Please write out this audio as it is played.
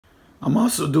I'm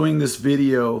also doing this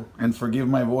video, and forgive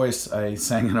my voice, I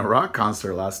sang in a rock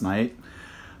concert last night,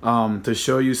 to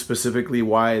show you specifically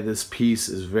why this piece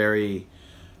is very,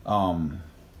 how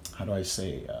do I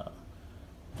say,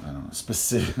 I don't know,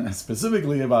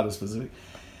 specifically about a specific.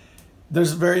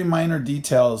 There's very minor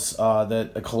details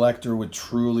that a collector would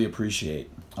truly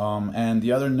appreciate. And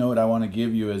the other note I want to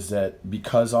give you is that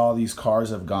because all these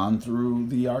cars have gone through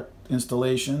the art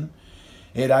installation,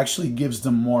 it actually gives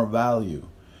them more value.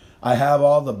 I have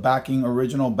all the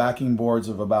original backing boards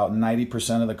of about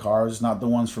 90% of the cars, not the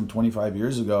ones from 25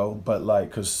 years ago, but like,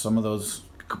 because some of those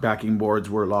backing boards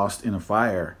were lost in a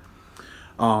fire.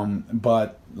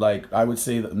 But like, I would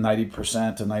say that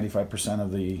 90% to 95%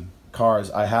 of the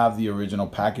cars, I have the original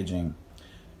packaging,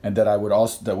 and that would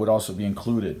also be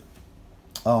included.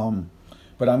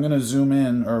 But I'm going to zoom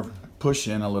in or push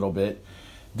in a little bit.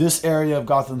 This area of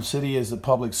Gotham City is a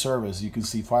public service. You can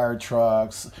see fire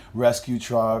trucks, rescue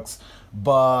trucks,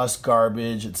 bus,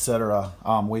 garbage, etc.,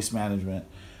 waste management.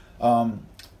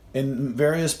 In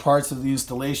various parts of the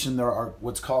installation, there are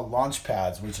what's called launch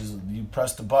pads, which is you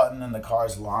press the button and the car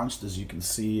is launched, as you can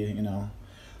see.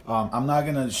 I'm not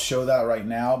going to show that right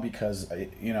now because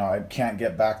I can't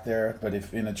get back there. But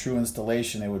if in a true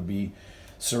installation, it would be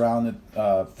surrounded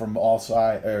from all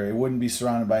sides, or it wouldn't be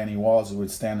surrounded by any walls. It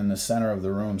would stand in the center of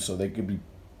the room, so they could be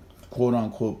quote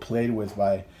unquote played with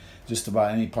by just about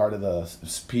any part of the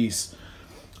piece.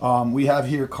 We have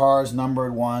here cars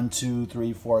numbered 1, 2,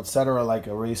 3, 4, etc., like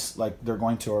a race, like they're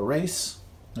going to a race,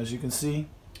 as you can see,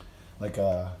 like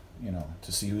to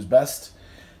see who's best.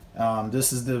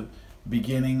 This is the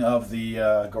beginning of the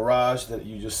garage that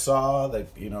you just saw,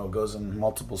 that goes in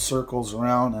multiple circles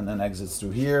around and then exits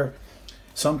through here.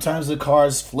 Sometimes the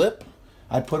cars flip.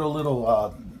 I put a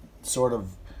little sort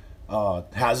of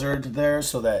hazard there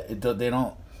so that they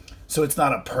don't. So it's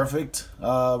not a perfect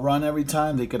run every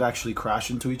time. They could actually crash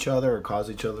into each other or cause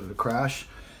each other to crash.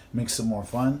 Makes it more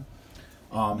fun.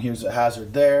 Here's a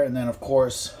hazard there, and then of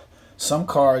course some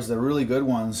cars, the really good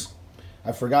ones,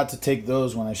 I forgot to take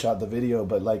those when I shot the video,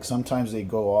 but like sometimes they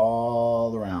go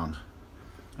all around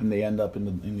and they end up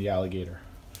in the alligator.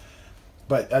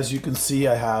 But as you can see,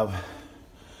 I have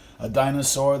a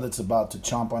dinosaur that's about to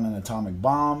chomp on an atomic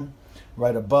bomb.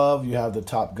 Right above, you have the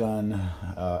Top Gun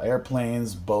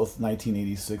airplanes, both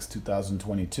 1986,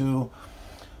 2022.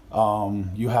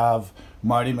 You have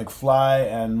Marty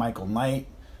McFly and Michael Knight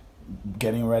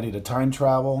getting ready to time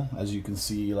travel. As you can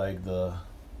see, like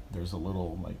there's a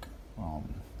little like,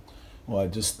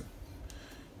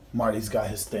 Marty's got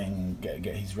his thing.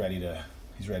 He's ready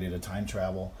to time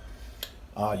travel.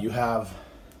 You have,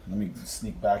 let me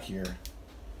sneak back here,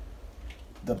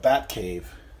 the Batcave.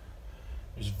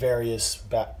 There's various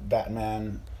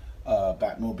Batman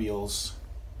Batmobiles.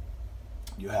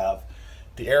 You have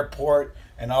the airport,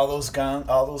 and all those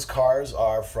cars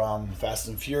are from Fast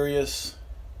and Furious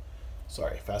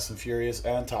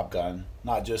and Top Gun.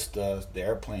 Not just the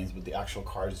airplanes, but the actual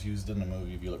cars used in the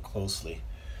movie. If you look closely,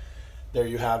 there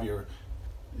you have your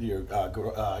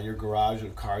garage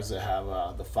of cars that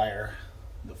have the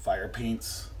fire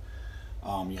paints.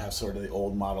 You have sort of the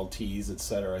old Model Ts,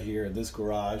 etc. here in this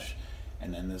garage,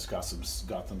 and then this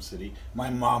Gotham City. My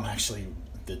mom actually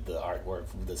did the artwork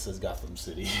that says Gotham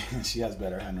City. She has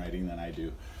better handwriting than I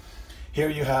do. Here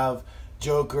you have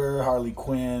Joker, Harley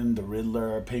Quinn, the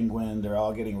Riddler, Penguin. They're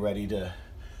all getting ready to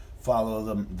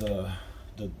follow the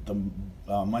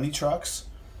money trucks.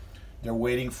 They're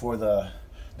waiting for the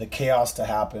chaos to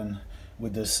happen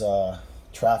with this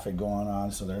traffic going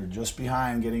on, so they're just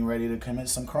behind, getting ready to commit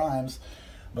some crimes.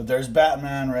 But there's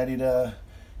Batman ready to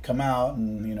come out,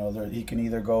 and he can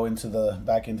either go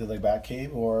back into the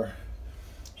Batcave, or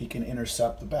he can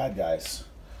intercept the bad guys.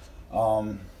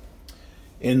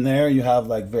 In there you have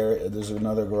like there's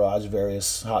another garage,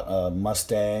 various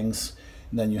Mustangs,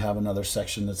 and then you have another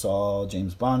section that's all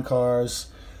James Bond cars,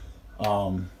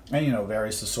 and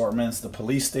various assortments. The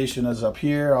police station is up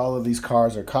here. All of these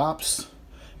cars are cops,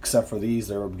 except for these.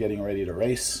 They're getting ready to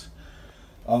race.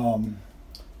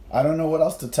 I don't know what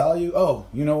else to tell you. Oh,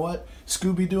 you know what?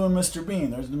 Scooby-Doo and Mr.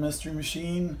 Bean. There's the Mystery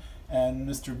Machine and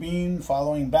Mr. Bean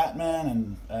following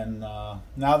Batman, and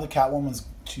now the Catwoman's,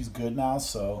 she's good now,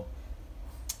 so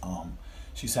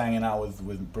she's hanging out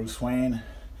with Bruce Wayne.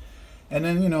 And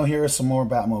then here are some more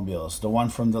Batmobiles. The one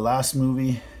from the last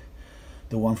movie,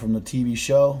 the one from the TV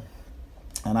show,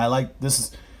 and I like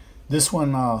this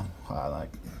one. I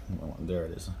like, there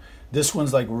it is. This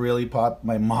one's like really pop.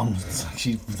 My mom,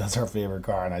 that's her favorite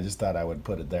car, and I just thought I would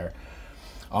put it there.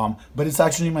 But it's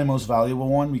actually my most valuable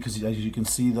one because, as you can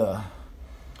see, the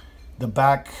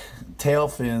back tail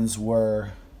fins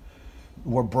were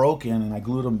were broken, and I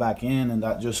glued them back in, and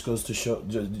that just goes to show,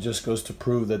 just goes to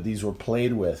prove that these were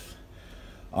played with.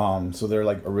 So they're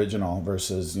like original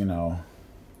versus, you know,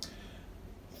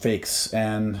 fakes,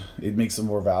 and it makes them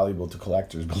more valuable to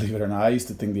collectors, believe it or not. I used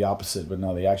to think the opposite, but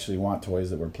no, they actually want toys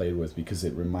that were played with because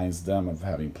it reminds them of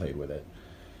having played with it.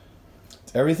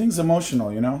 Everything's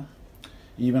emotional, you know,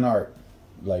 even art,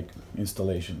 like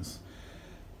installations,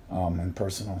 and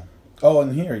personal. Oh,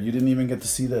 and here, you didn't even get to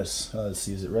see this. Let's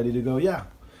see, is it ready to go? Yeah,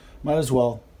 might as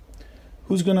well.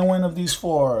 Who's gonna win of these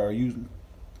four? You.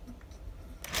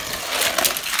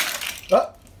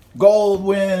 Oh, gold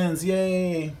wins,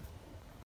 yay!